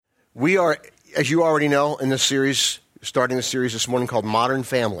We are, as you already know, in this series, starting the series this morning called Modern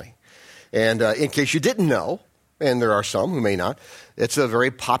Family. And in case you didn't know, and there are some who may not, it's a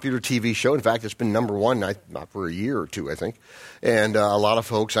very popular TV show. In fact, it's been number one not for a year or two, I think. And a lot of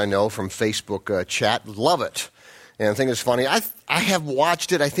folks I know from Facebook chat love it. And I think it's funny. I have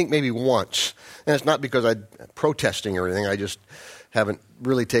watched it, I think, maybe once. And it's not because I'm protesting or anything. I just haven't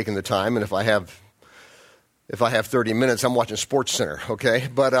really taken the time. And if I have 30 minutes, I'm watching Sports Center, okay?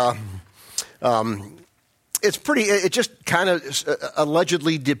 But it's pretty, it just kind of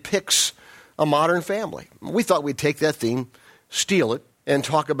allegedly depicts a modern family. We thought we'd take that theme, steal it, and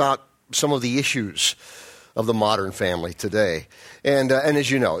talk about some of the issues of the modern family today. And as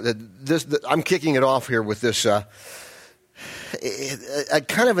you know, I'm kicking it off here with this a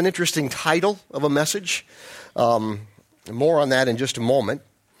kind of an interesting title of a message. More on that in just a moment.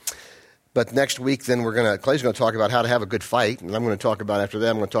 But next week, then Clay's going to talk about how to have a good fight, and I'm going to talk about after that.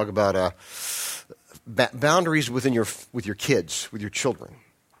 I'm going to talk about boundaries with your kids, with your children,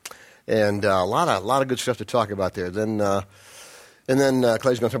 and a lot of good stuff to talk about there. Then Clay's going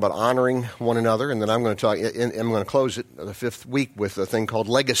to talk about honoring one another, and then I'm going to close it the fifth week with a thing called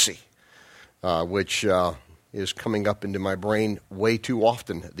legacy, which is coming up into my brain way too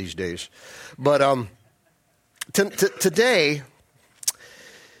often these days. But today.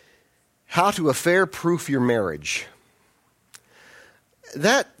 How to affair-proof your marriage.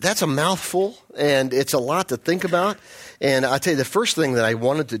 That's a mouthful, and it's a lot to think about. And I'll tell you, the first thing that I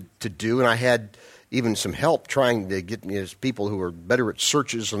wanted to do, and I had even some help trying to get me as people who are better at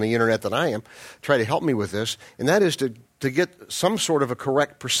searches on the internet than I am, try to help me with this, and that is to get some sort of a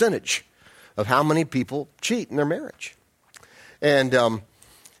correct percentage of how many people cheat in their marriage. And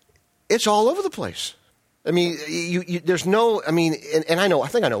it's all over the place. I mean, there's no, I mean, and I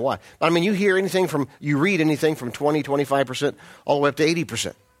think I know why. But I mean, you read anything from 20, 25%, all the way up to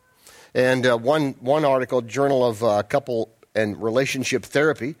 80%. And one article, Journal of Couple and Relationship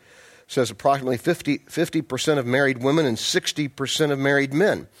Therapy, says approximately 50% of married women and 60% of married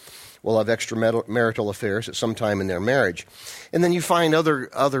men will have extramarital affairs at some time in their marriage. And then you find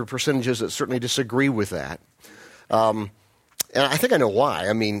other percentages that certainly disagree with that. And I think I know why.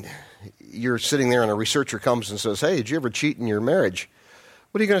 I mean, you're sitting there and a researcher comes and says, hey, did you ever cheat in your marriage?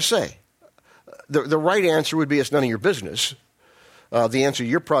 What are you going to say? The right answer would be it's none of your business. The answer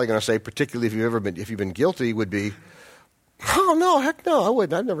you're probably going to say, particularly if you've been guilty, would be, oh, no, heck no, I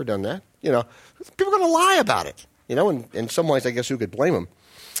wouldn't. I've never done that. You know, people are going to lie about it. You know, and in some ways, I guess who could blame them?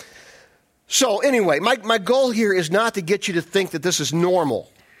 So anyway, my goal here is not to get you to think that this is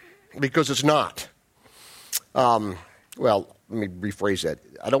normal, because it's not. Well, let me rephrase that.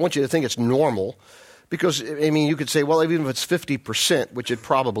 I don't want you to think it's normal because, I mean, you could say, well, even if it's 50%, which it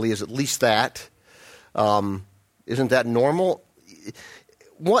probably is at least that, isn't that normal?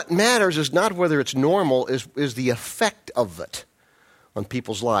 What matters is not whether it's normal, is the effect of it on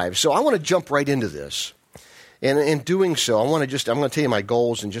people's lives. So I want to jump right into this. And in doing so, I'm going to tell you my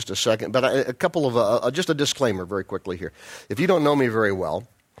goals in just a second, but a couple of, just a disclaimer very quickly here. If you don't know me very well,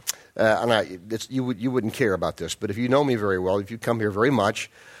 you wouldn't care about this, but if you know me very well, if you come here very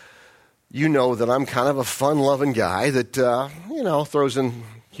much, you know that I'm kind of a fun-loving guy that, throws in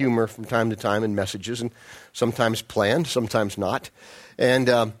humor from time to time in messages, and sometimes planned, sometimes not.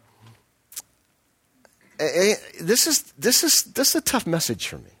 And this is a tough message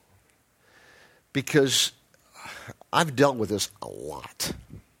for me because I've dealt with this a lot.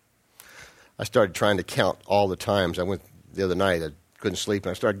 I started trying to count all the times. I went the other night. I couldn't sleep,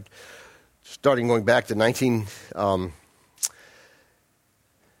 and I started going back to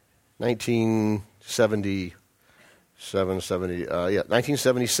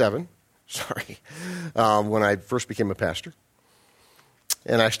 1977, sorry, when I first became a pastor.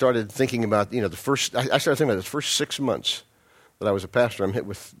 And I started thinking about, I started thinking about the first 6 months that I was a pastor. I'm hit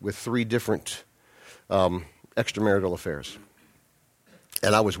with 3 different extramarital affairs.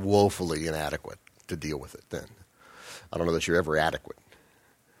 And I was woefully inadequate to deal with it then. I don't know that you're ever adequate.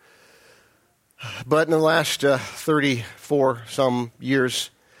 But in the last 34 some years,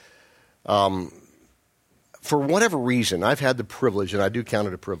 for whatever reason, I've had the privilege, and I do count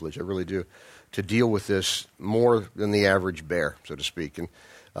it a privilege, I really do, to deal with this more than the average bear, so to speak. And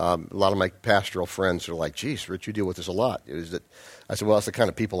a lot of my pastoral friends are like, geez, Rich, you deal with this a lot. I said, well, that's the kind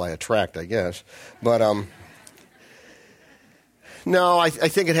of people I attract, I guess. But no, I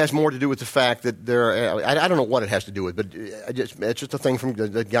think it has more to do with the fact that I don't know what it has to do with, but it's just a thing from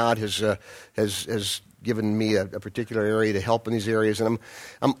that God has given me a particular area to help in these areas, and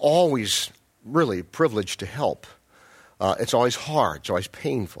I'm always really privileged to help. It's always hard. It's always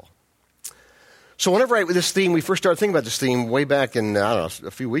painful. So whenever we first started thinking about this theme way back in, I don't know, a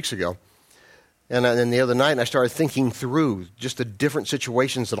few weeks ago. And then the other night, I started thinking through just the different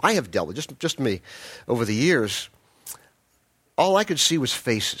situations that I have dealt with, just me, over the years. All I could see was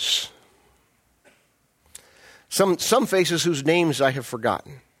faces. Some faces whose names I have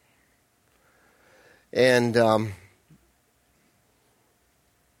forgotten. And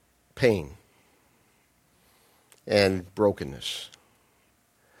pain. And brokenness.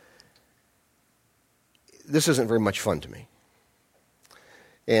 This isn't very much fun to me.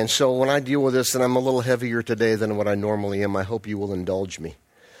 And so when I deal with this, and I'm a little heavier today than what I normally am, I hope you will indulge me,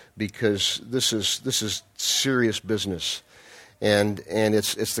 because this is serious business, and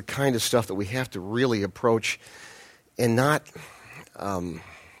it's the kind of stuff that we have to really approach and not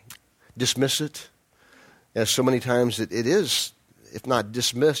dismiss it, as so many times it is, if not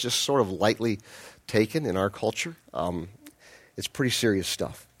dismissed, just sort of lightly taken in our culture. It's pretty serious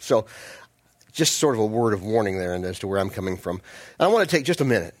stuff. So, just sort of a word of warning there as to where I'm coming from. And I want to take just a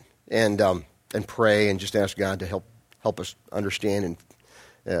minute and pray and just ask God to help us understand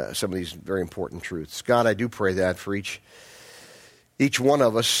some of these very important truths. God, I do pray that for each one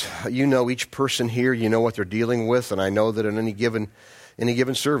of us. You know each person here. You know what they're dealing with, and I know that in any given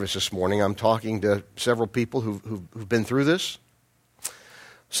service this morning, I'm talking to several people who've been through this.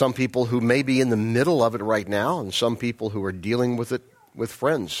 Some people who may be in the middle of it right now, and some people who are dealing with it with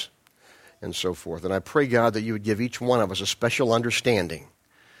friends and so forth. And I pray, God, that you would give each one of us a special understanding,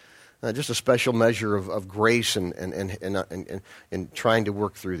 just a special measure of grace and trying to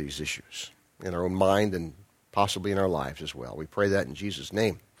work through these issues in our own mind and possibly in our lives as well. We pray that in Jesus'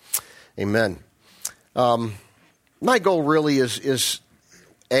 name. Amen. My goal really is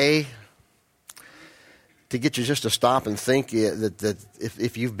to get you just to stop and think that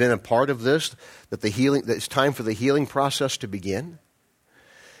if you've been a part of this, that it's time for the healing process to begin.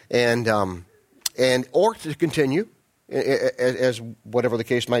 And or to continue, as whatever the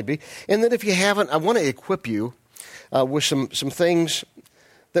case might be. And then if you haven't, I want to equip you with some things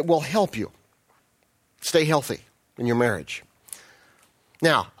that will help you stay healthy in your marriage.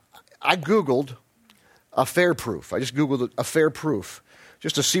 Now, I Googled affair proof. I just Googled affair proof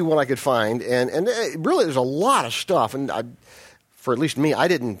just to see what I could find. And really, there's a lot of stuff. And for at least me, I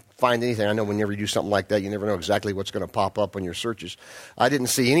didn't find anything. I know whenever you do something like that, you never know exactly what's going to pop up on your searches. I didn't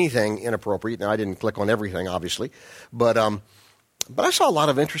see anything inappropriate. Now, I didn't click on everything, obviously. But I saw a lot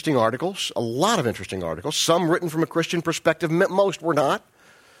of interesting articles, some written from a Christian perspective. Most were not.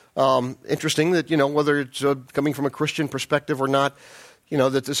 Interesting that, whether it's coming from a Christian perspective or not,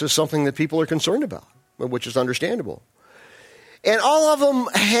 that this is something that people are concerned about, which is understandable. And all of them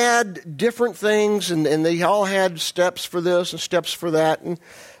had different things, and they all had steps for this and steps for that. And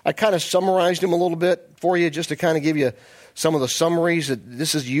I kind of summarized them a little bit for you just to kind of give you some of the summaries. That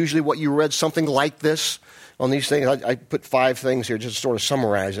this is usually what you read, something like this on these things. I put 5 things here just to sort of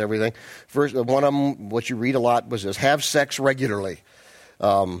summarize everything. First, one of them, what you read a lot, was this: have sex regularly.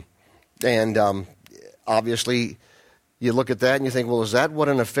 Obviously, you look at that and you think, well, is that what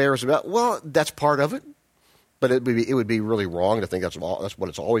an affair is about? Well, that's part of it. But it would be really wrong to think that's what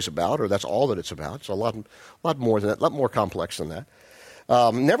it's always about, or that's all that it's about. It's a lot more than that, a lot more complex than that.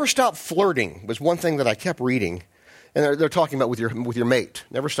 Never stop flirting was one thing that I kept reading, and they're talking about with your mate.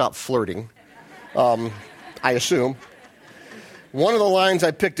 Never stop flirting. I assume. One of the lines I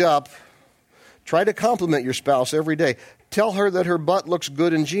picked up: try to compliment your spouse every day. Tell her that her butt looks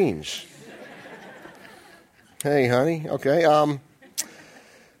good in jeans. Hey, honey. Okay.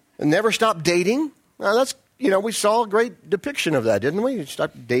 Never stop dating. Now that's. We saw a great depiction of that, didn't we?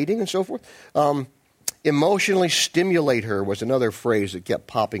 Stop dating and so forth. Emotionally stimulate her was another phrase that kept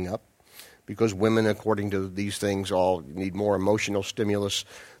popping up, because women, according to these things, all need more emotional stimulus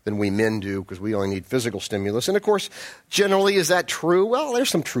than we men do, because we only need physical stimulus. And, of course, generally, is that true? Well,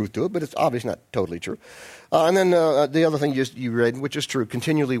 there's some truth to it, but it's obviously not totally true. And then the other thing you read, which is true: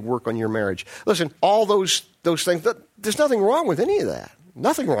 continually work on your marriage. Listen, all those things, there's nothing wrong with any of that.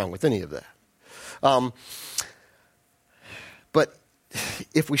 Nothing wrong with any of that. But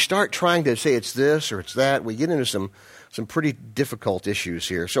if we start trying to say it's this or it's that, we get into some pretty difficult issues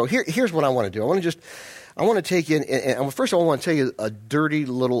here. So here's what I want to do. I want to take in, and first of all, I want to tell you a dirty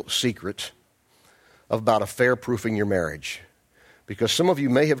little secret about affair proofing your marriage, because some of you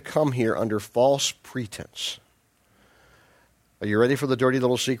may have come here under false pretense. Are you ready for the dirty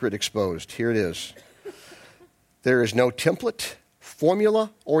little secret exposed? Here it is. There is no template,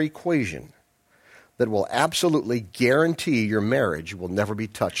 formula, or equation that will absolutely guarantee your marriage will never be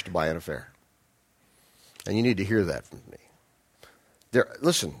touched by an affair. And you need to hear that from me.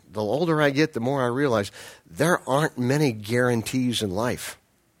 Listen, the older I get, the more I realize there aren't many guarantees in life.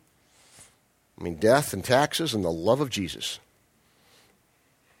 I mean, death and taxes and the love of Jesus.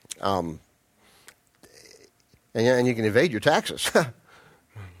 And you can evade your taxes.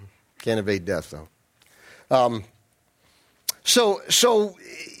 Can't evade death, though. So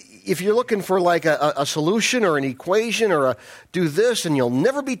if you're looking for like a solution or an equation or do this and you'll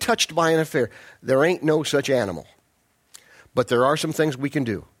never be touched by an affair, there ain't no such animal. But there are some things we can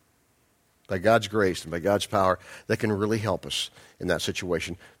do by God's grace and by God's power that can really help us in that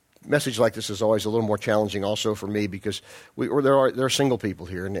situation. Message like this is always a little more challenging also for me because there are single people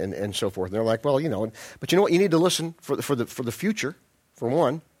here and so forth. And they're like, well, but you know what? You need to listen for the future, for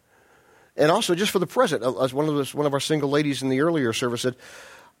one, and also just for the present. As one of our single ladies in the earlier service said,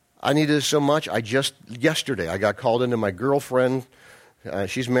 I needed this so much. Yesterday I got called into my girlfriend.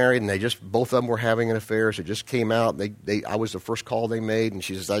 She's married, and both of them were having an affair. So it just came out. I was the first call they made, and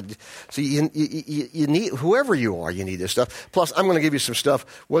she says, "See, you need whoever you are, you need this stuff. Plus, I'm going to give you some stuff,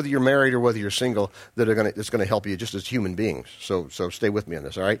 whether you're married or whether you're single, that's going to help you just as human beings. So stay with me on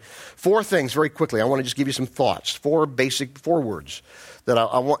this, all right? 4 things very quickly. I want to just give you some thoughts. 4 words that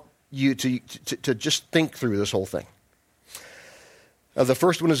I want you to just think through this whole thing. The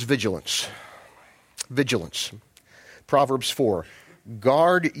first one is vigilance. Vigilance. Proverbs 4.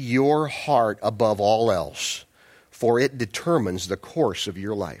 Guard your heart above all else, for it determines the course of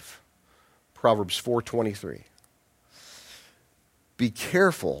your life. Proverbs 4:23. Be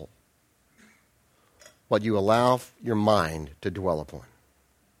careful what you allow your mind to dwell upon.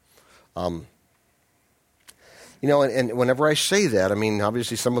 And whenever I say that, I mean,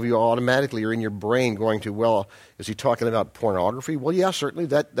 obviously some of you automatically are in your brain going to, well, is he talking about pornography? Well, yeah, certainly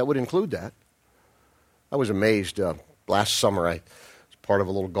that would include that. I was amazed. Last summer, I was part of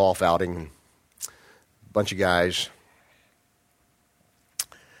a little golf outing, a bunch of guys.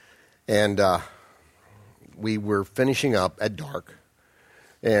 And we were finishing up at dark.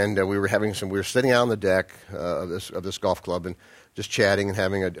 And we were sitting out on the deck of this golf club and just chatting and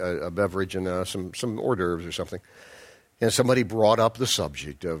having a beverage and some hors d'oeuvres or something. And somebody brought up the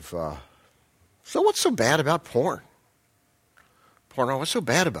subject of, so what's so bad about porn? Porno, what's so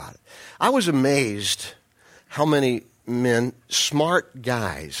bad about it? I was amazed how many men, smart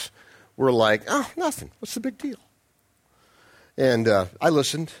guys, were like, oh, nothing. What's the big deal? And I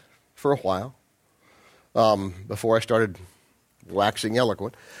listened for a while before I started waxing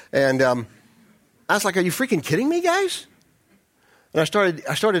eloquent. And I was like, are you freaking kidding me, guys? And I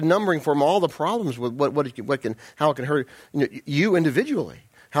started numbering for them all the problems with how it can hurt you individually,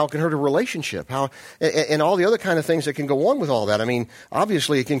 how it can hurt a relationship, and all the other kind of things that can go on with all that. I mean,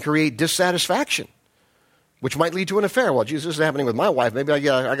 obviously it can create dissatisfaction, which might lead to an affair. Well, Jesus, this is happening with my wife. Maybe I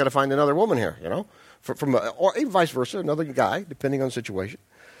got to find another woman here, or even vice versa, another guy, depending on the situation.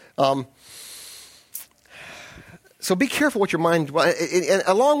 So be careful what your mind. And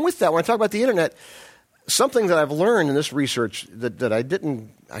along with that, when I talk about the internet, something that I've learned in this research that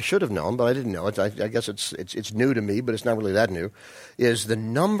I should have known, but I didn't know it. I guess it's new to me, but it's not really that new, is the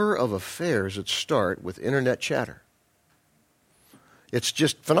number of affairs that start with internet chatter. It's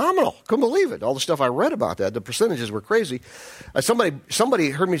just phenomenal. Couldn't believe it. All the stuff I read about that, the percentages were crazy.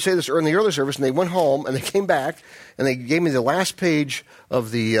 Somebody heard me say this in the early service, and they went home, and they came back, and they gave me the last page of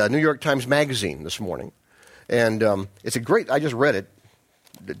the New York Times Magazine this morning. And it's I just read it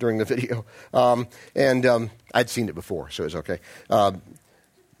during the video. I'd seen it before, so it was okay.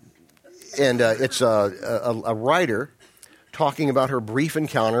 It's a writer talking about her brief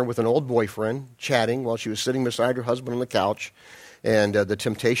encounter with an old boyfriend, chatting while she was sitting beside her husband on the couch, and the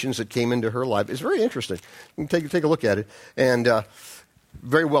temptations that came into her life. It's very interesting. You can take a look at it. And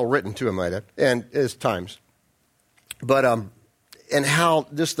very well written, too, I might add, and it's Times. But and how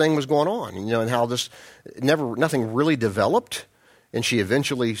this thing was going on, and how nothing really developed, and she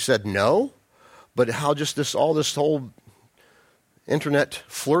eventually said no, but how just all this whole internet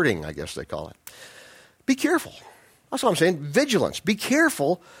flirting, I guess they call it. Be careful. That's what I'm saying. Vigilance. Be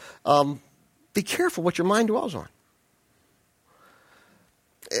careful. Be careful what your mind dwells on.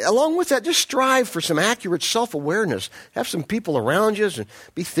 Along with that, just strive for some accurate self-awareness. Have some people around you and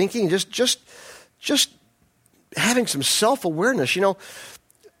be thinking, just having some self-awareness.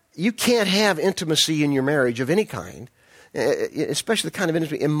 You can't have intimacy in your marriage of any kind, especially the kind of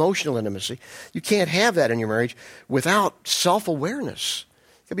intimacy, emotional intimacy. You can't have that in your marriage without self-awareness.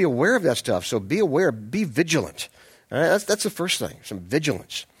 You got to be aware of that stuff. So be aware, be vigilant. All right? That's the first thing, some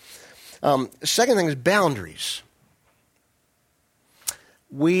vigilance. The second thing is boundaries.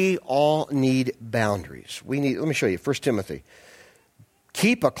 We all need boundaries. Let me show you, 1 Timothy.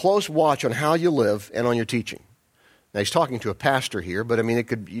 Keep a close watch on how you live and on your teaching. Now, he's talking to a pastor here, but I mean,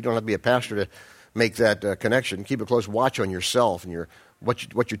 you don't have to be a pastor to make that connection. Keep a close watch on yourself and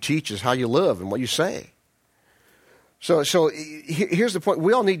what you teach is how you live and what you say. So here's the point.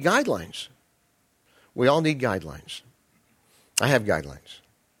 We all need guidelines. We all need guidelines. I have guidelines.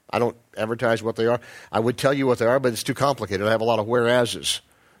 I don't advertise what they are. I would tell you what they are, but it's too complicated. I have a lot of whereases.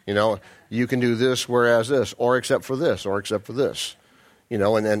 You can do this, whereas this, or except for this, or except for this.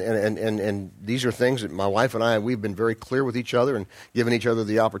 And these are things that my wife and I, we've been very clear with each other and given each other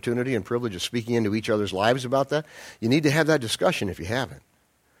the opportunity and privilege of speaking into each other's lives about that. You need to have that discussion if you haven't.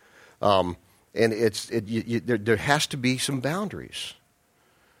 And there has to be some boundaries.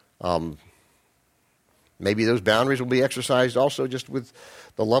 Maybe those boundaries will be exercised also just with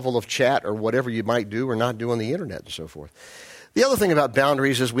the level of chat or whatever you might do or not do on the internet and so forth. The other thing about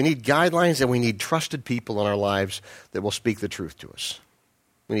boundaries is we need guidelines and we need trusted people in our lives that will speak the truth to us.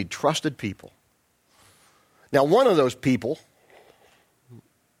 We need trusted people. Now, one of those people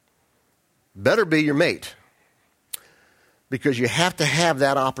better be your mate, because you have to have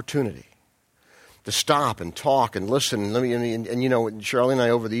that opportunity to stop and talk and listen. And Charlene and I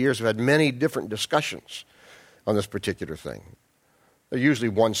over the years have had many different discussions on this particular thing. They're usually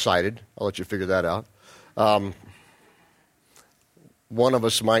one-sided. I'll let you figure that out. One of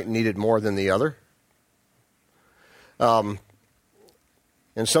us might need it more than the other. And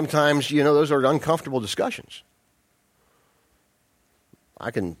sometimes, those are uncomfortable discussions.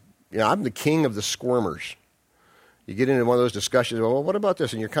 I'm the king of the squirmers. You get into one of those discussions, well, what about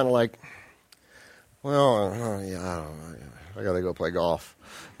this? And you're kind of like, well, yeah, I got to go play golf.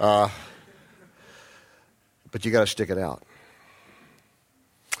 But you got to stick it out.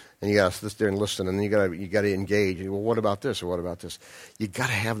 And you got to sit there and listen, and then you got to engage. Well, what about this or what about this? You got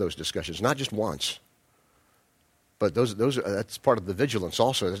to have those discussions, not just once. But that's part of the vigilance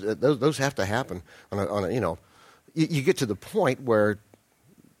also. Those have to happen you get to the point where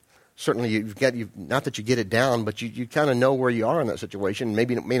certainly not that you get it down, but you kind of know where you are in that situation.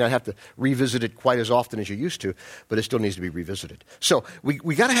 Maybe may not have to revisit it quite as often as you used to, but it still needs to be revisited. So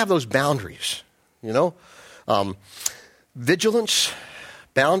we got to have those boundaries, vigilance,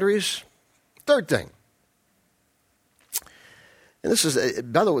 boundaries. Third thing, and this is,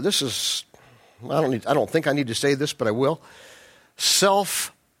 by the way, I don't think I need to say this, but I will.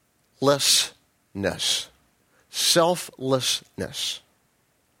 Selflessness. Selflessness.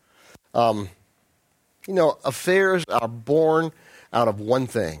 Affairs are born out of one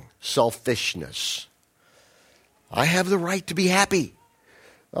thing: selfishness. I have the right to be happy.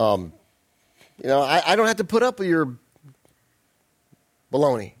 I don't have to put up with your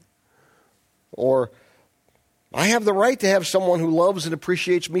baloney. Or I have the right to have someone who loves and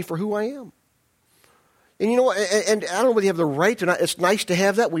appreciates me for who I am. And you know what? And I don't know whether you have the right to not. It's nice to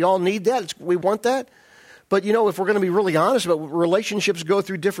have that. We all need that. We want that. But, if we're going to be really honest about it, relationships go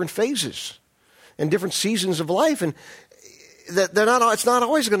through different phases and different seasons of life. And it's not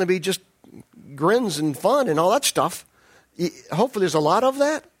always going to be just grins and fun and all that stuff. Hopefully there's a lot of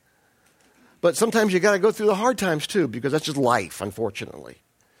that. But sometimes you got to go through the hard times too, because that's just life, unfortunately.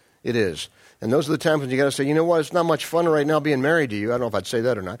 It is. And those are the times when you got to say, you know what, it's not much fun right now being married to you. I don't know if I'd say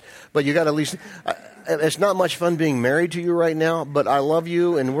that or not. But you got to at least, it's not much fun being married to you right now, but I love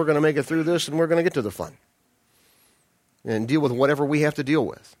you and we're going to make it through this and we're going to get to the fun. And deal with whatever we have to deal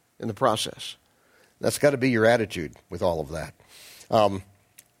with in the process. That's got to be your attitude with all of that.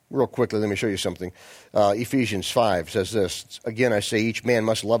 Real quickly, let me show you something. Ephesians 5 says this. Again, I say each man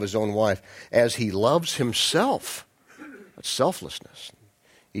must love his own wife as he loves himself. That's selflessness.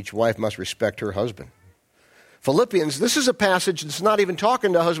 Each wife must respect her husband. Philippians, this is a passage that's not even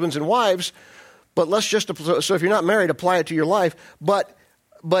talking to husbands and wives, but so if you're not married, apply it to your life. But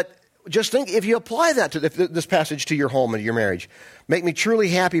just think, if you apply that to this passage to your home and your marriage, make me truly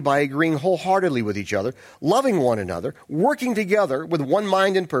happy by agreeing wholeheartedly with each other, loving one another, working together with one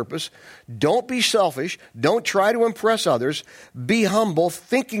mind and purpose. Don't be selfish. Don't try to impress others. Be humble,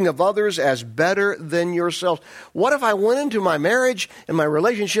 thinking of others as better than yourselves. What if I went into my marriage and my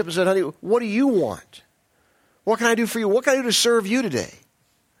relationship and said, honey, what do you want? What can I do for you? What can I do to serve you today?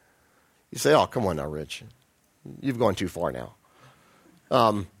 You say, oh, come on now, Rich. You've gone too far now.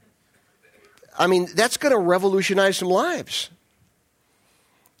 That's going to revolutionize some lives.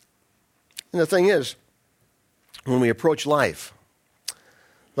 And the thing is, when we approach life,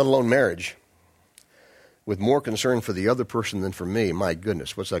 let alone marriage, with more concern for the other person than for me, my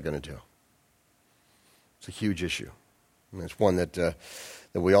goodness, what's that going to do? It's a huge issue. It's one that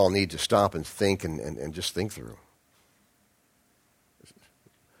we all need to stop and think and just think through.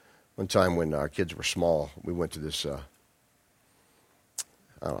 One time when our kids were small, we went to this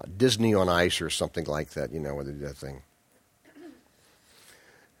Disney on Ice or something like that, where they do that thing.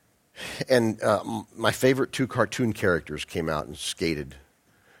 my favorite two cartoon characters came out and skated.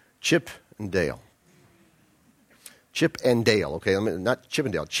 Chip and Dale. Chip and Dale, okay? Not Chip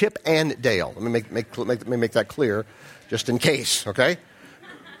and Dale. Chip and Dale. Let me make that clear, just in case, okay?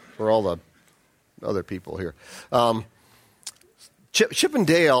 For all the other people here. Chip and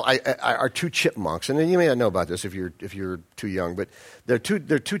Dale are two chipmunks, and you may not know about this if you're too young, but they're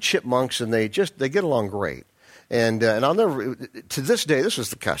two chipmunks, and they get along great. And I'll never, to this day, this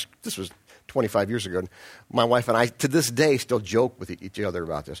was 25 years ago. My wife and I, to this day, still joke with each other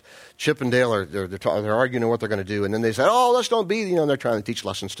about this. Chip and Dale they're arguing what they're going to do, and then they say, "Oh, let's don't be," they're trying to teach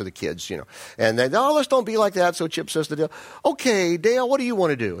lessons to the kids, and they, "Oh, let's don't be like that." So Chip says to Dale, "Okay, Dale, what do you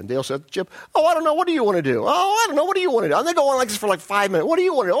want to do?" And Dale says, "Chip, oh, I don't know. What do you want to do? Oh, I don't know. What do you want to do?" And they go on like this for like 5 minutes. "What do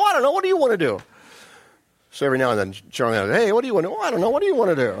you want to do? Oh, I don't know. What do you want to do?" So every now and then, Charlie says, "Hey, what do you want to do?" "Oh, I don't know. What do you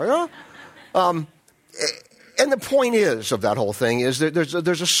want to do?" And the point is of that whole thing is that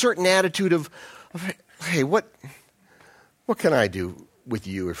there's a certain attitude of hey, what can I do with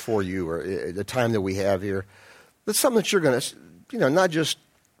you or for you or the time that we have here? That's something that you're going to, not just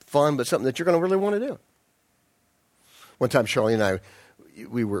fun, but something that you're going to really want to do. One time, Charlie and I,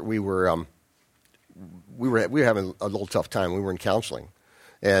 we were having a little tough time. We were in counseling,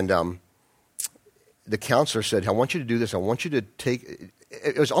 and the counselor said, "I want you to do this. I want you to take."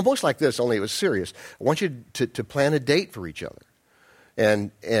 It was almost like this, only it was serious. "I want you to plan a date for each other.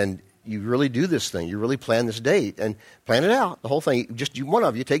 And you really do this thing. You really plan this date and plan it out, the whole thing. Just one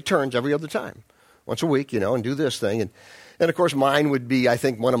of you take turns every other time, once a week, and do this thing." And of course, mine would be, I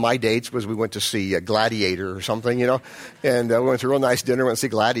think one of my dates was we went to see Gladiator or something, and we went to a real nice dinner, went to see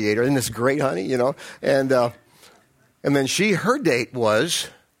Gladiator. Isn't this great, honey, And then her date was,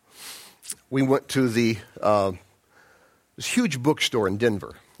 we went to this huge bookstore in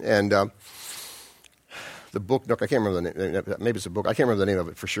Denver, and the book, I can't remember the name, maybe it's a book, I can't remember the name of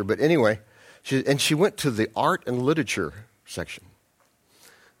it for sure, but anyway, she went to the art and literature section.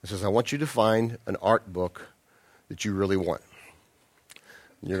 It says, "I want you to find an art book that you really want.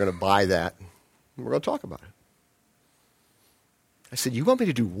 And you're going to buy that, and we're going to talk about it." I said, "You want me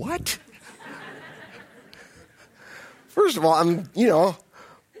to do what?" First of all, I'm,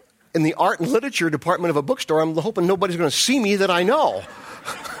 in the art and literature department of a bookstore, I'm hoping nobody's going to see me that I know.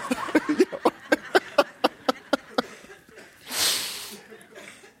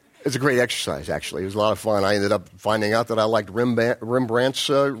 It's a great exercise, actually. It was a lot of fun. I ended up finding out that I liked Rembrandt's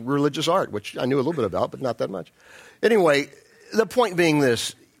religious art, which I knew a little bit about, but not that much. Anyway, the point being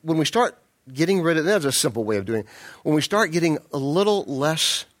this, when we start getting rid of, that's a simple way of doing it, when we start getting a little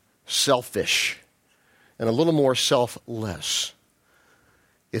less selfish and a little more selfless,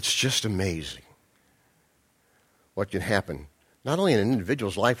 it's just amazing what can happen, not only in an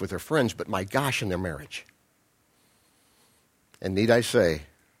individual's life with their friends, but my gosh, in their marriage. And need I say,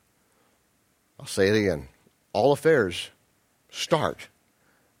 I'll say it again, all affairs start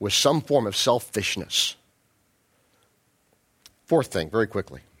with some form of selfishness. Fourth thing, very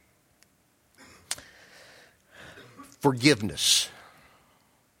quickly. Forgiveness.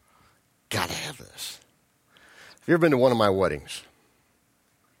 Gotta have this. Have you ever been to one of my weddings?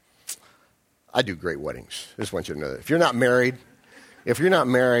 I do great weddings. I just want you to know that. If you're not married,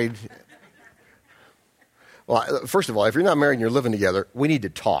 well, first of all, if you're not married and you're living together, we need to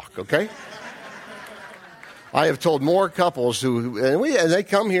talk, okay? I have told more couples and they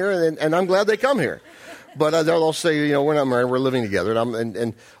come here, and I'm glad they come here. But they'll say, we're not married, we're living together,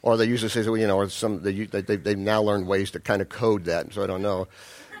 or they usually say, or they've now learned ways to kind of code that, so I don't know.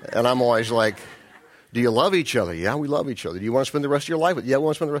 And I'm always like, "Do you love each other?" "Yeah, we love each other." "Do you want to spend the rest of your life with?" "Yeah, we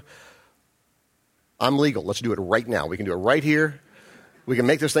want to spend the rest." I'm legal. Let's do it right now. We can do it right here. We can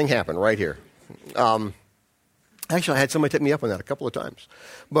make this thing happen right here. Actually, I had somebody take me up on that a couple of times.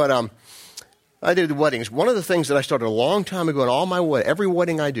 But I did weddings. One of the things that I started a long time ago in every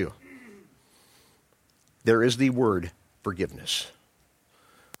wedding I do, there is the word forgiveness.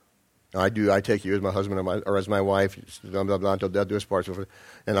 I take you as my husband or as my wife, blah, blah, blah, until death do us part.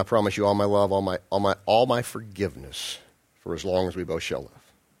 And I promise you all my love, all my forgiveness for as long as we both shall live.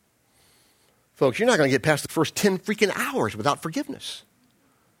 Folks, you're not going to get past the first 10 freaking hours without forgiveness.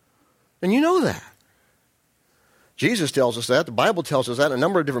 And you know that. Jesus tells us that. The Bible tells us that in a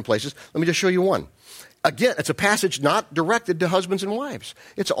number of different places. Let me just show you one. Again, it's a passage not directed to husbands and wives.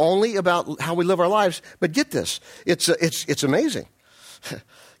 It's only about how we live our lives. But get this. It's amazing.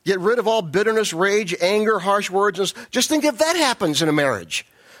 Get rid of all bitterness, rage, anger, harsh words. Just think if that happens in a marriage.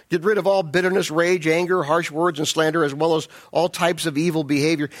 Get rid of all bitterness, rage, anger, harsh words, and slander, as well as all types of evil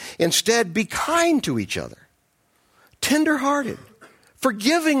behavior. Instead, be kind to each other, tender-hearted,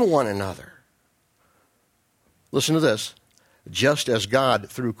 forgiving one another. Listen to this. just as God,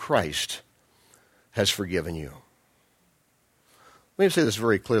 through Christ, has forgiven you. Let me say this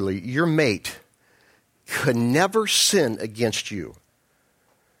very clearly. Your mate could never sin against you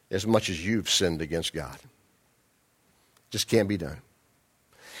as much as you've sinned against God. Just can't be done.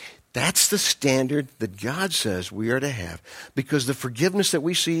 That's the standard that God says we are to have, because the forgiveness that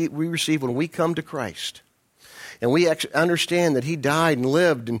we receive when we come to Christ, and we understand that He died and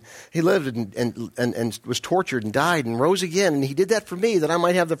lived, and He lived and was tortured and died and rose again, and He did that for me, that I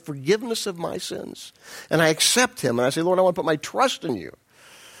might have the forgiveness of my sins. And I accept Him, and I say, Lord, I want to put my trust in You.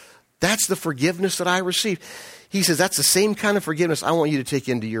 That's the forgiveness that I receive. He says that's the same kind of forgiveness I want you to take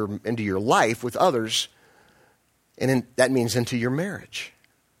into your life with others, and that means into your marriage.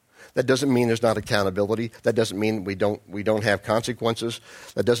 That doesn't mean there's not accountability. That doesn't mean we don't have consequences.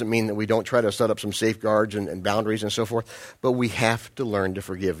 That doesn't mean that we don't try to set up some safeguards and boundaries and so forth. But we have to learn to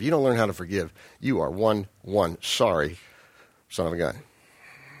forgive. If you don't learn how to forgive, you are one sorry son of a gun.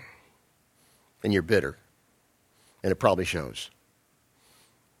 And you're bitter. And it probably shows.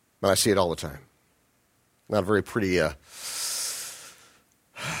 But I see it all the time. Not a very pretty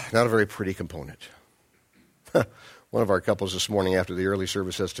component. One of our couples this morning after the early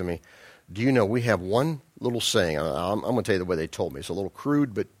service says to me, do you know we have one little saying. I'm going to tell you the way they told me. It's a little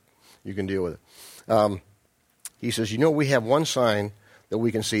crude, but you can deal with it. He says, we have one sign that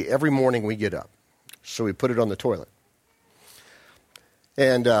we can see every morning we get up. So we put it on the toilet.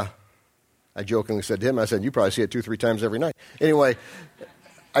 And I jokingly said to him, I said, you probably see it 2-3 times every night. Anyway,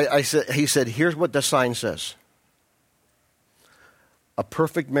 he said, here's what the sign says. A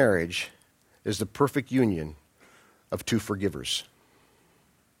perfect marriage is the perfect union of 2 forgivers.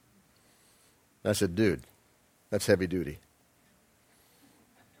 I said, dude, that's heavy duty.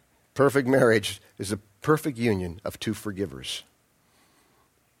 Perfect marriage is a perfect union of 2 forgivers.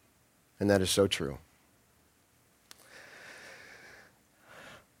 And that is so true.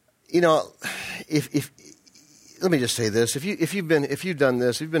 If let me just say this. If you've done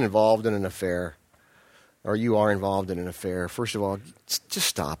this, if you've been involved in an affair, or you are involved in an affair, first of all, just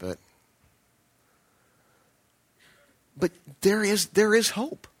stop it. But there is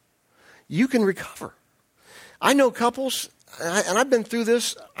hope. You can recover. I know couples, and I've been through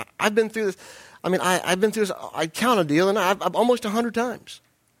this. I've been through this. I count a deal, and I've almost 100 times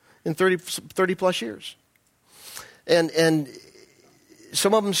in 30 plus years. And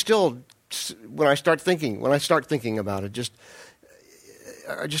some of them still, when I start thinking about it,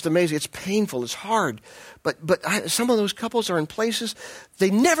 are just amazing. It's painful. It's hard. But some of those couples are in places they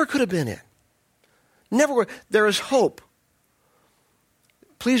never could have been in. Never were. There is hope.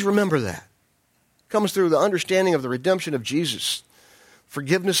 Please remember that. It comes through the understanding of the redemption of Jesus,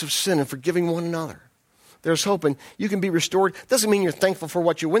 forgiveness of sin, and forgiving one another. There's hope, and you can be restored. Doesn't mean you're thankful for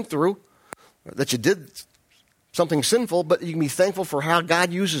what you went through, that you did something sinful, but you can be thankful for how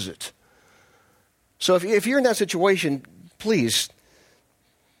God uses it. So if you're in that situation, please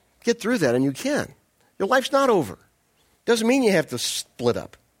get through that, and you can. Your life's not over. Doesn't mean you have to split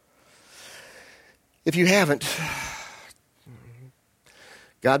up. If you haven't,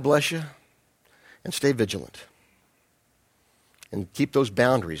 God bless you, and stay vigilant. And keep those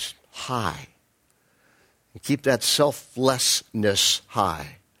boundaries high. And keep that selflessness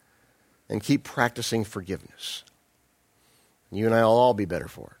high. And keep practicing forgiveness. You and I will all be better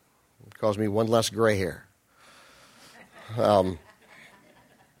for it. It caused me one less gray hair.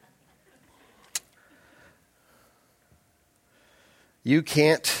 You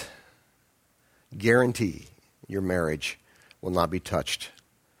can't guarantee your marriage will not be touched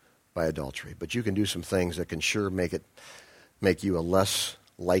by adultery, but you can do some things that can sure make you a less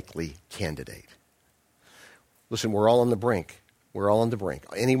likely candidate. Listen, we're all on the brink. We're all on the brink.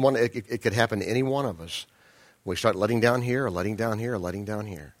 It could happen to any one of us. We start letting down here, or letting down here, or letting down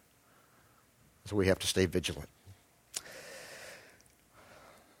here. So we have to stay vigilant.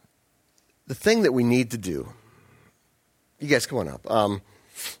 The thing that we need to do, you guys come on up.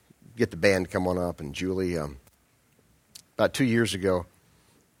 Get the band come on up, and Julie. About 2 years ago,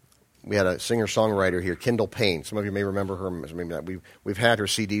 we had a singer-songwriter here, Kendall Payne. Some of you may remember her. Maybe not. We've had her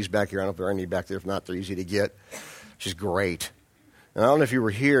CDs back here. I don't know if there are any back there. If not, they're easy to get. She's great. And I don't know if you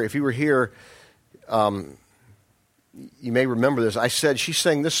were here. If you were here, you may remember this. I said, she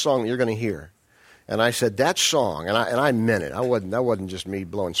sang this song that you're going to hear. And I said, that song, and I meant it. That wasn't just me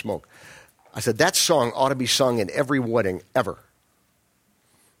blowing smoke. I said, that song ought to be sung in every wedding ever.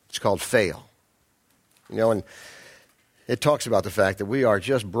 It's called Fail. And it talks about the fact that we are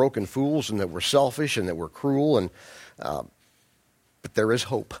just broken fools and that we're selfish and that we're cruel, but there is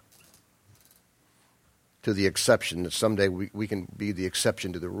hope, to the exception that someday we can be the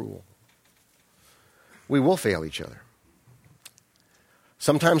exception to the rule. We will fail each other.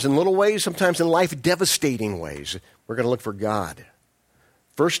 Sometimes in little ways, sometimes in life-devastating ways. We're going to look for God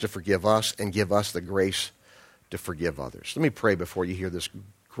first to forgive us and give us the grace to forgive others. Let me pray before you hear this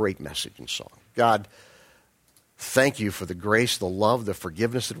great message and song. God, thank you for the grace, the love, the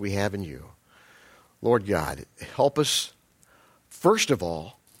forgiveness that we have in you. Lord God, help us, first of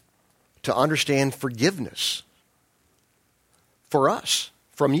all, to understand forgiveness for us,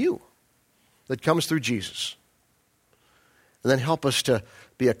 from you, that comes through Jesus. And then help us to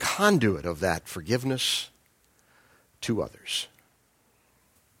be a conduit of that forgiveness to others.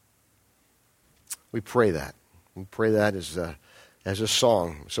 We pray that. We pray that as a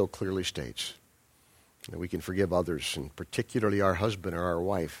song so clearly states, that we can forgive others, and particularly our husband or our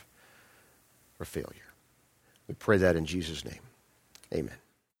wife, for failure. We pray that in Jesus' name. Amen.